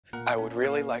I would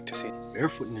really like to see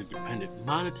Barefoot and Independent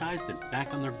monetized and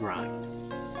back on their grind.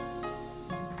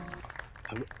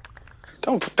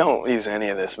 Don't use any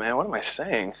of this, man. What am I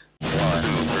saying? 1,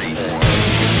 3, 4.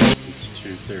 It's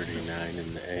 2:39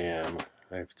 in the AM.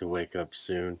 I have to wake up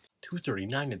soon.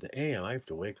 2:39 in the AM. I have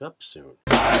to wake up soon.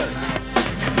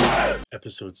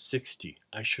 Episode 60.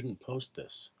 I shouldn't post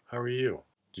this. How are you?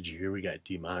 Did you hear we got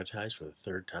demonetized for the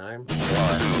third time?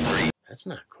 1, 3. That's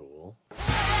not cool.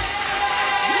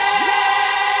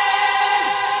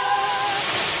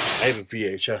 I have a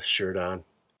VHS shirt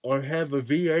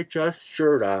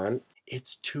on.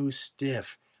 It's too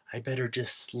stiff. I better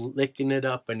just slicken it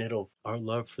up and it'll... Our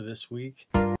love for this week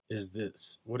is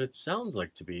this. What it sounds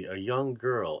like to be a young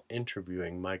girl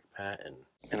interviewing Mike Patton.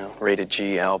 You know, rated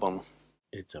G album.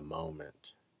 It's a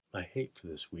moment. My hate for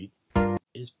this week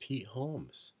is Pete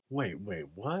Holmes. Wait,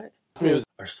 what?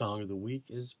 Our song of the week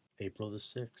is April the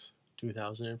 6th,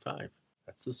 2005.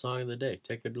 That's the song of the day.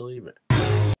 Take it or leave it.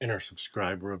 And our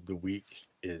subscriber of the week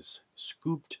is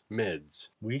Scooped Mids.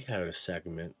 We had a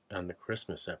segment on the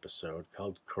Christmas episode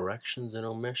called Corrections and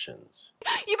Omissions.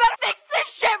 You better fix this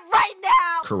shit right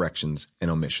now! Corrections and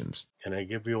omissions. Can I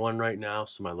give you one right now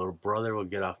so my little brother will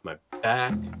get off my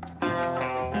back?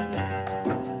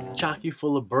 Jockey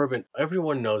full of bourbon.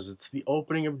 Everyone knows it's the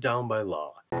opening of Down by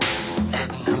Law.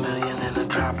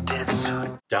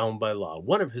 Down by Law,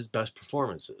 one of his best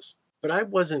performances. But I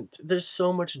wasn't, there's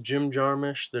so much Jim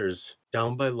Jarmusch, there's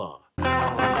Down by Law.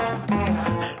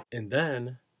 And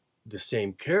then, the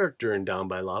same character in Down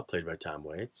by Law, played by Tom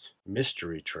Waits,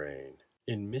 Mystery Train.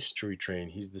 In Mystery Train,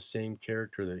 he's the same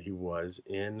character that he was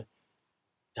in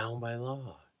Down by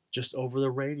Law, just over the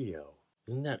radio.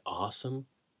 Isn't that awesome?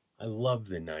 I love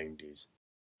the 90s.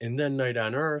 And then Night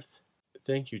on Earth,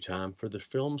 thank you, Tom, for the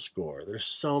film score. There's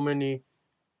so many...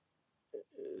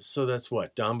 So that's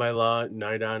what? Down by Law,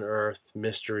 Night on Earth,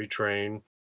 Mystery Train,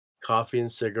 Coffee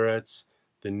and Cigarettes,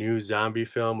 the new zombie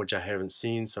film, which I haven't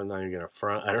seen, so I'm not even going to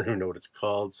front. I don't even know what it's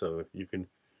called, so you can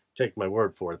take my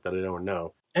word for it that I don't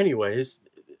know. Anyways,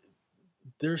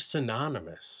 they're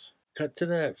synonymous. Cut to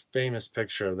that famous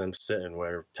picture of them sitting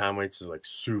where Tom Waits is like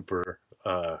super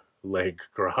leg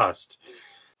crossed.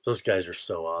 Those guys are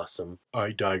so awesome.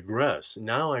 I digress.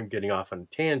 Now I'm getting off on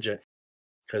a tangent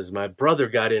because my brother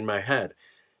got in my head.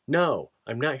 No,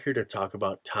 I'm not here to talk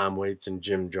about Tom Waits and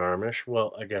Jim Jarmusch.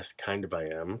 Well, I guess kind of I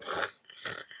am.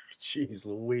 Jeez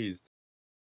Louise.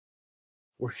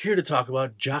 We're here to talk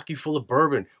about Jockey Full of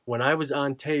Bourbon. When I was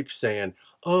on tape saying,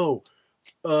 didn't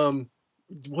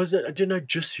I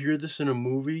just hear this in a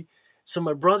movie? So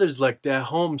my brother's like at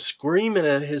home screaming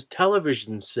at his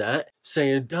television set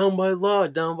saying, Down by Law,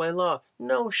 Down by Law.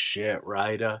 No shit,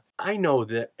 Ryder. I know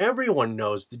that everyone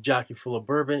knows the Jockey Full of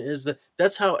Bourbon is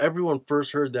that's how everyone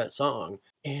first heard that song.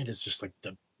 And it's just like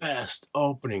the best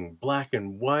opening, black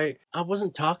and white. I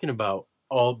wasn't talking about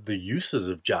all the uses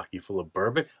of Jockey Full of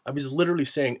Bourbon. I was literally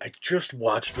saying, I just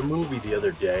watched a movie the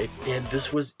other day and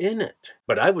this was in it.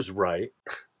 But I was right.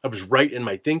 I was right in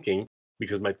my thinking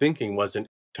because my thinking wasn't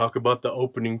talk about the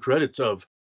opening credits of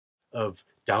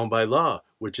Down by Law,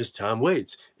 which is Tom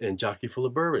Waits and Jockey Full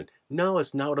of Bourbon. No,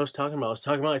 it's not what I was talking about. I was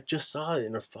talking about I just saw it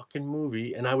in a fucking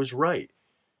movie and I was right.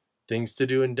 Things to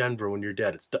Do in Denver When You're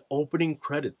Dead. It's the opening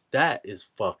credits. That is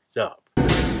fucked up.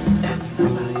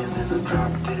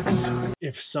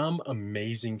 If some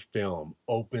amazing film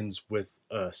opens with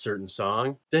a certain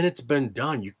song, then it's been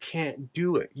done. You can't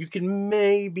do it. You can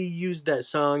maybe use that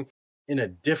song in a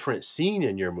different scene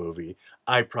in your movie.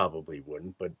 I probably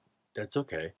wouldn't, but that's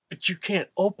okay. But you can't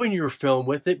open your film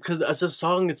with it because that's a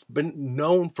song that's been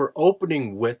known for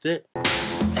opening with it.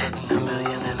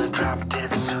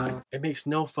 It makes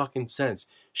no fucking sense.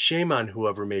 Shame on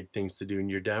whoever made Things to Do in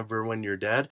Your Denver When You're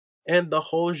Dead and the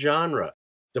whole genre,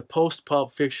 the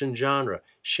post-pulp fiction genre.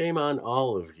 Shame on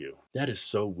all of you. That is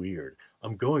so weird.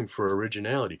 I'm going for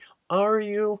originality. Are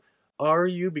you? Are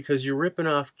you? Because you're ripping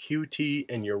off QT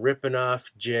and you're ripping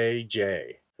off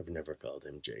JJ. I've never called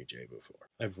him JJ before.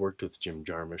 I've worked with Jim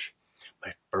Jarmusch.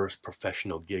 My first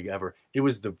professional gig ever. It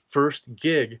was the first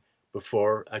gig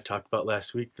before I talked about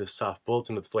last week, the Soft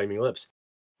Bulletin with Flaming Lips.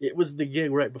 It was the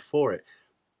gig right before it.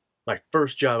 My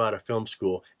first job out of film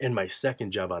school and my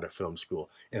second job out of film school.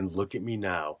 And look at me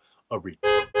now. A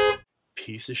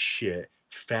piece of shit.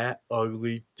 Fat,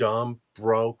 ugly, dumb,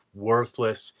 broke,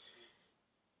 worthless.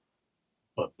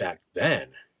 But back then,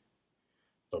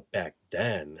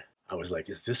 I was like,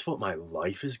 is this what my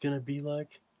life is going to be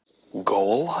like?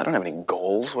 Goal? I don't have any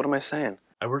goals. What am I saying?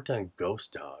 I worked on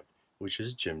Ghost Dog, which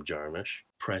is Jim Jarmusch,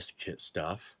 press kit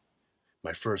stuff.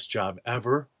 My first job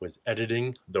ever was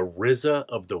editing the RZA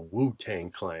of the Wu-Tang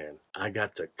Clan. I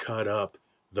got to cut up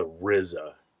the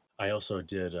RZA. I also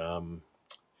did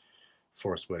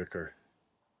Forrest Whitaker,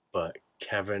 but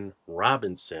Kevin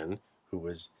Robinson, who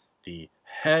was the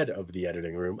head of the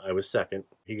editing room, I was second.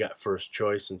 He got first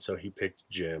choice, and so he picked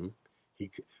Jim.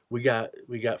 We got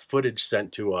footage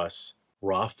sent to us,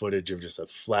 raw footage of just a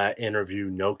flat interview,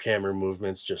 no camera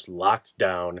movements, just locked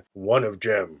down. One of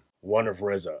Jim, one of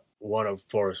Reza, one of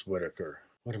Forrest Whitaker.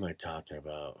 What am I talking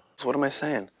about? So what am I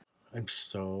saying? I'm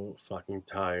so fucking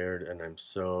tired, and I'm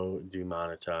so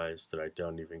demonetized that I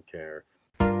don't even care.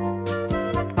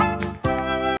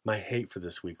 My hate for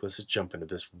this week, let's just jump into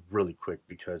this really quick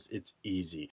because it's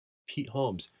easy. Pete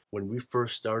Holmes, when we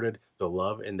first started The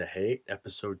Love and the Hate,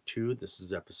 episode 2, this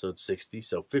is episode 60,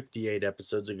 so 58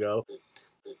 episodes ago,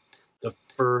 the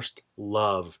first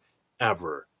love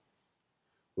ever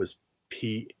was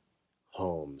Pete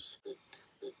Holmes.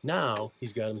 Now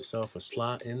he's got himself a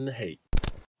slot in the hate.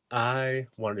 I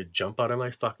want to jump out of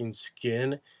my fucking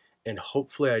skin, and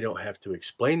hopefully I don't have to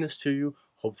explain this to you.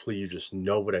 Hopefully you just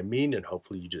know what I mean, and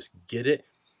hopefully you just get it.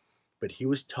 But he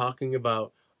was talking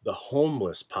about the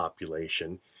homeless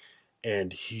population,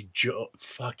 and he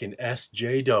fucking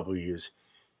SJWs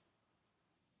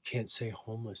can't say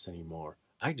homeless anymore.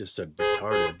 I just said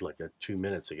retarded like 2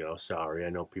 minutes ago. Sorry, I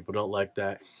know people don't like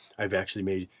that. I've actually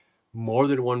made more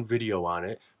than one video on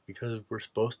it because we're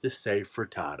supposed to say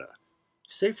frittata.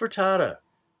 Say frittata.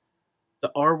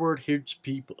 The R word hurts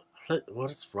people.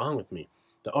 What is wrong with me?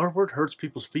 The R word hurts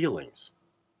people's feelings.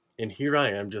 And here I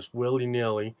am just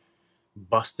willy-nilly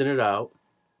busting it out.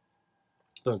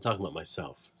 But I'm talking about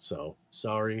myself. So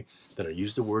sorry that I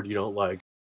used a word you don't like.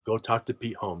 Go talk to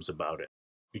Pete Holmes about it.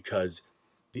 Because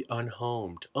the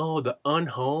unhomed. Oh, the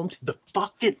unhomed? The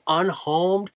fucking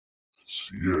unhomed?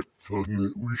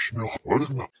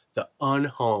 The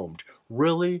unhomed.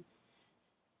 Really?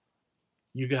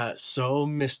 You got so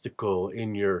mystical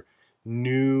in your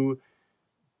new...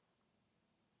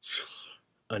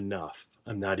 Enough.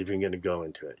 I'm not even going to go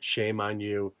into it. Shame on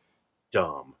you.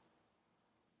 Dumb.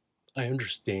 I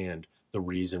understand the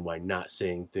reason why not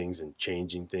saying things and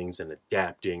changing things and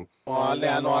adapting. But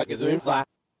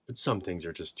some things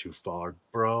are just too far,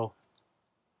 bro.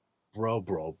 Bro.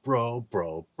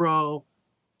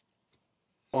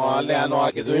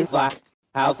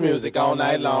 House music all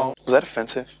night long. Was that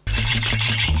offensive?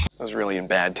 That was really in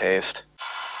bad taste.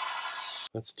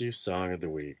 Let's do Song of the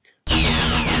Week.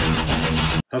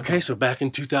 Okay, so back in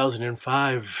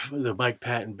 2005, the Mike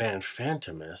Patton band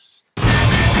Phantomus,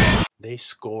 they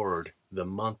scored the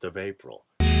month of April.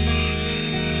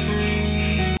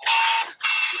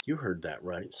 You heard that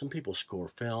right. Some people score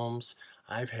films.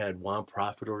 I've had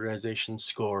non-profit organizations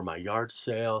score my yard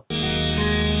sale.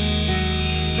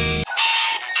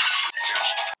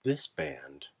 This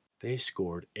band, they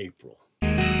scored April.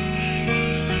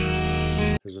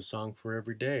 There's a song for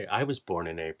every day. I was born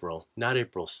in April, not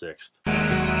April 6th.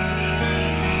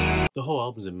 The whole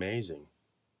album's amazing.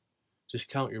 Just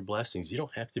count your blessings. You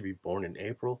don't have to be born in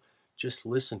April. Just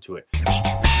listen to it.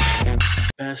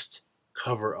 Best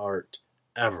cover art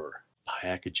ever.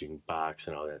 Packaging, box,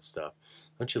 and all that stuff.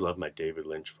 Don't you love my David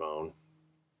Lynch phone?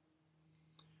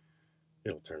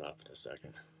 It'll turn off in a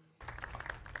second.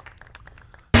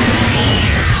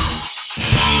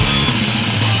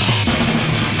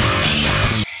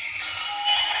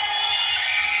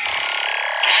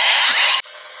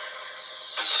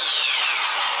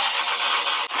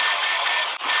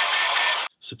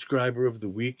 Subscriber of the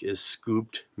week is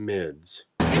Scooped Mids.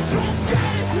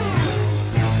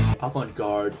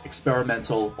 Avant-garde,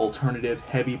 experimental, alternative,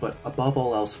 heavy, but above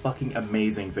all else, fucking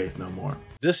amazing Faith No More.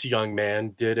 This young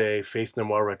man did a Faith No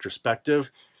More retrospective.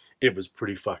 It was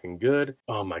pretty fucking good.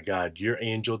 Oh my god, your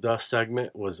Angel Dust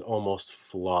segment was almost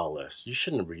flawless. You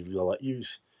shouldn't really let you.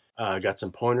 Got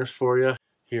some pointers for you.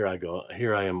 Here I go.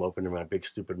 Here I am opening my big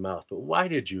stupid mouth. But why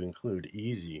did you include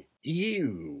Easy?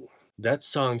 Ew. That's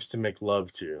songs to make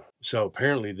love to. So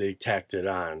apparently they tacked it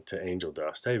on to Angel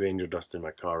Dust. I have Angel Dust in my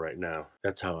car right now.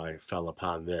 That's how I fell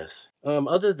upon this.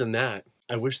 Other than that,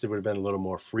 I wish there would have been a little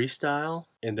more freestyle.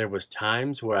 And there was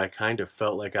times where I kind of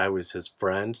felt like I was his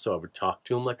friend, so I would talk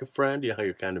to him like a friend. You know how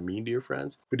you're kind of mean to your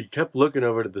friends? But he kept looking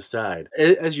over to the side.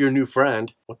 As your new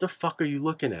friend, what the fuck are you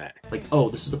looking at? Like, oh,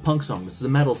 this is a punk song, this is a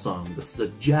metal song, this is a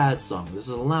jazz song, this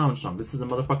is a lounge song, this is a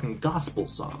motherfucking gospel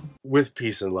song. With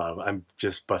peace and love, I'm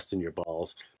just busting your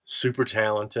balls. Super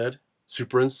talented,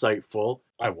 super insightful.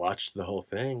 I watched the whole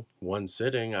thing, one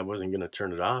sitting. I wasn't going to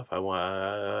turn it off. I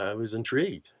was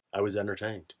intrigued. I was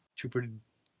entertained. Two pretty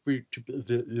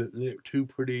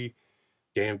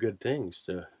damn good things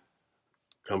to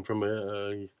come from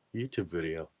a YouTube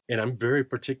video. And I'm very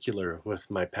particular with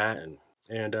my Patton.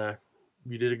 And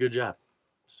you did a good job.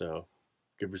 So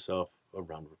give yourself a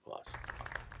round of applause.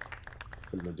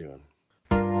 What am I doing?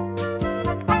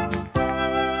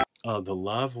 Oh, the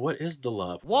love? What is the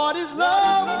love? What is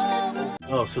love?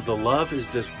 Oh, so the love is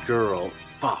this girl.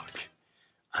 Fuck.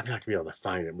 I'm not going to be able to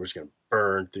find it. We're just going to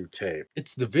burn through tape.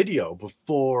 It's the video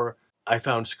before I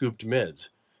found Scooped Mids.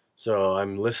 So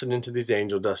I'm listening to these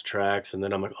Angel Dust tracks, and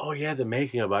then I'm like, oh yeah, the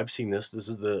making of, I've seen this. This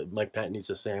is the Mike Patton Eats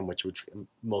a Sandwich, which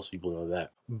most people know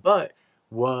that. But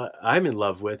what I'm in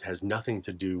love with has nothing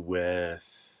to do with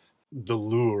the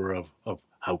lure of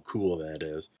how cool that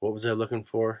is. What was I looking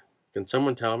for? Can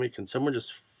someone tell me? Can someone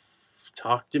just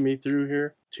talk to me through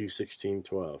here?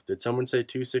 2:16:12. Did someone say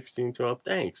 2:16:12?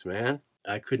 Thanks, man.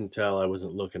 I couldn't tell. I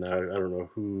wasn't looking. I don't know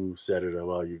who said it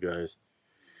about you guys.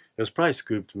 It was probably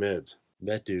Scooped Mids.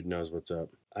 That dude knows what's up.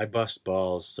 I bust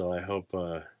balls, so I hope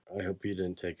you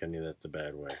didn't take any of that the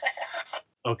bad way.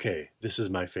 Okay, this is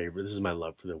my favorite. This is my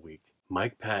love for the week.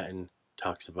 Mike Patton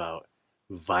talks about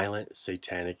violent,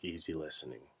 satanic, easy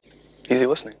listening. Easy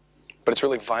listening. But it's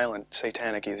really violent,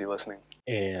 satanic, easy listening.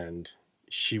 And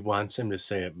she wants him to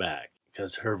say it back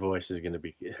because her voice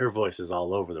is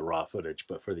all over the raw footage,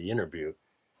 but for the interview,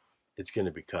 it's going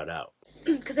to be cut out.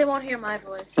 Because they won't hear my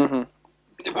voice. Mm-hmm.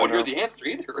 They won't hear the answer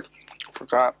either.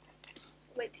 Forgot.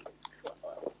 Wait till you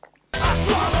swallow.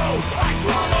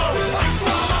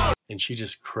 And she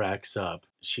just cracks up.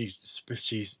 She's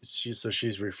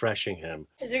refreshing him.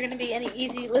 Is there going to be any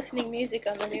easy listening music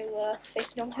on the new Faith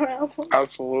No More album?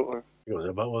 Absolutely. He goes,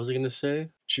 about what was I going to say?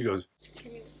 She goes,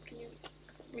 Can you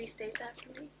restate that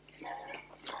for me?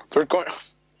 They're going.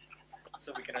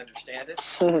 So we can understand it.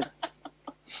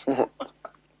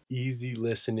 easy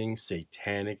listening,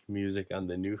 satanic music on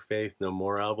the new Faith No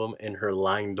More album, and her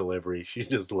line delivery, she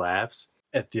just laughs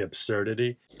at the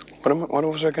absurdity. What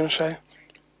was I going to say?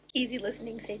 Easy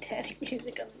listening, satanic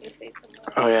music on the new Faith No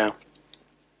More. Oh, yeah.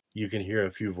 You can hear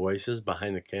a few voices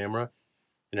behind the camera,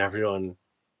 and everyone,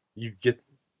 you get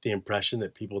the impression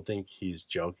that people think he's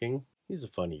joking. He's a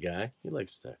funny guy. He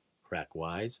likes to crack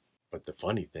wise. But the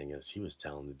funny thing is, he was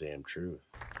telling the damn truth.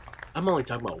 I'm only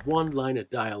talking about one line of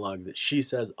dialogue that she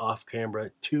says off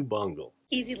camera to Bungle.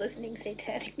 Easy listening,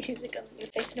 satanic music on the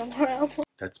new Faith No More album.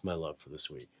 That's my love for this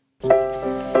week.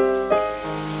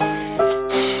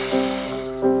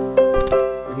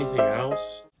 Anything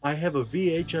else? I have a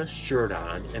VHS shirt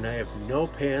on, and I have no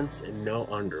pants and no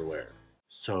underwear.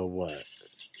 So what?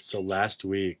 So last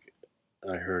week,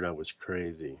 I heard I was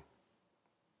crazy.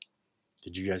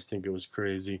 Did you guys think it was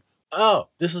crazy? Oh,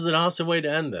 this is an awesome way to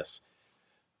end this.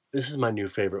 This is my new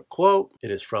favorite quote.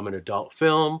 It is from an adult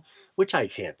film, which I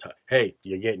can't touch. Hey,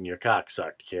 you're getting your cock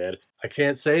sucked, kid. I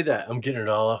can't say that. I'm getting it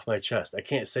all off my chest. I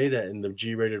can't say that in the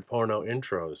G-rated porno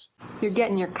intros. You're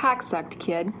getting your cock sucked,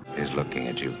 kid. Is looking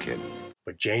at you, kid.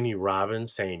 But Janie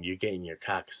Robbins saying, you're getting your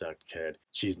cock sucked, kid.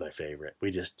 She's my favorite.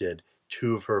 We just did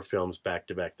 2 of her films back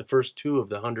to back. The first 2 of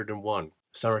the 101.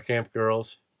 Summer Camp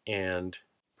Girls and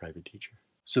Private Teacher.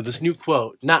 So this new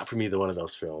quote, not from either one of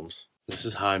those films. This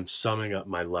is how I'm summing up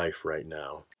my life right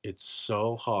now. It's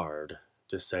so hard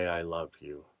to say I love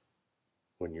you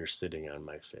when you're sitting on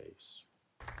my face.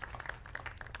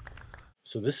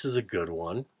 So this is a good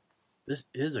one. This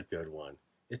is a good one.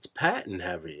 It's Patton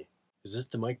heavy. Is this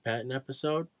the Mike Patton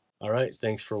episode? All right,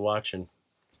 thanks for watching.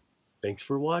 Thanks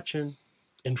for watching.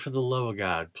 And for the love of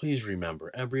God, please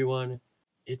remember, everyone,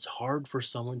 it's hard for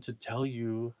someone to tell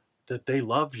you that they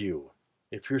love you.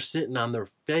 If you're sitting on their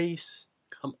face,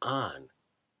 come on.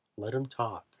 Let them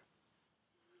talk.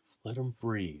 Let them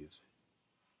breathe.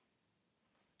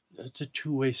 It's a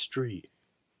two-way street.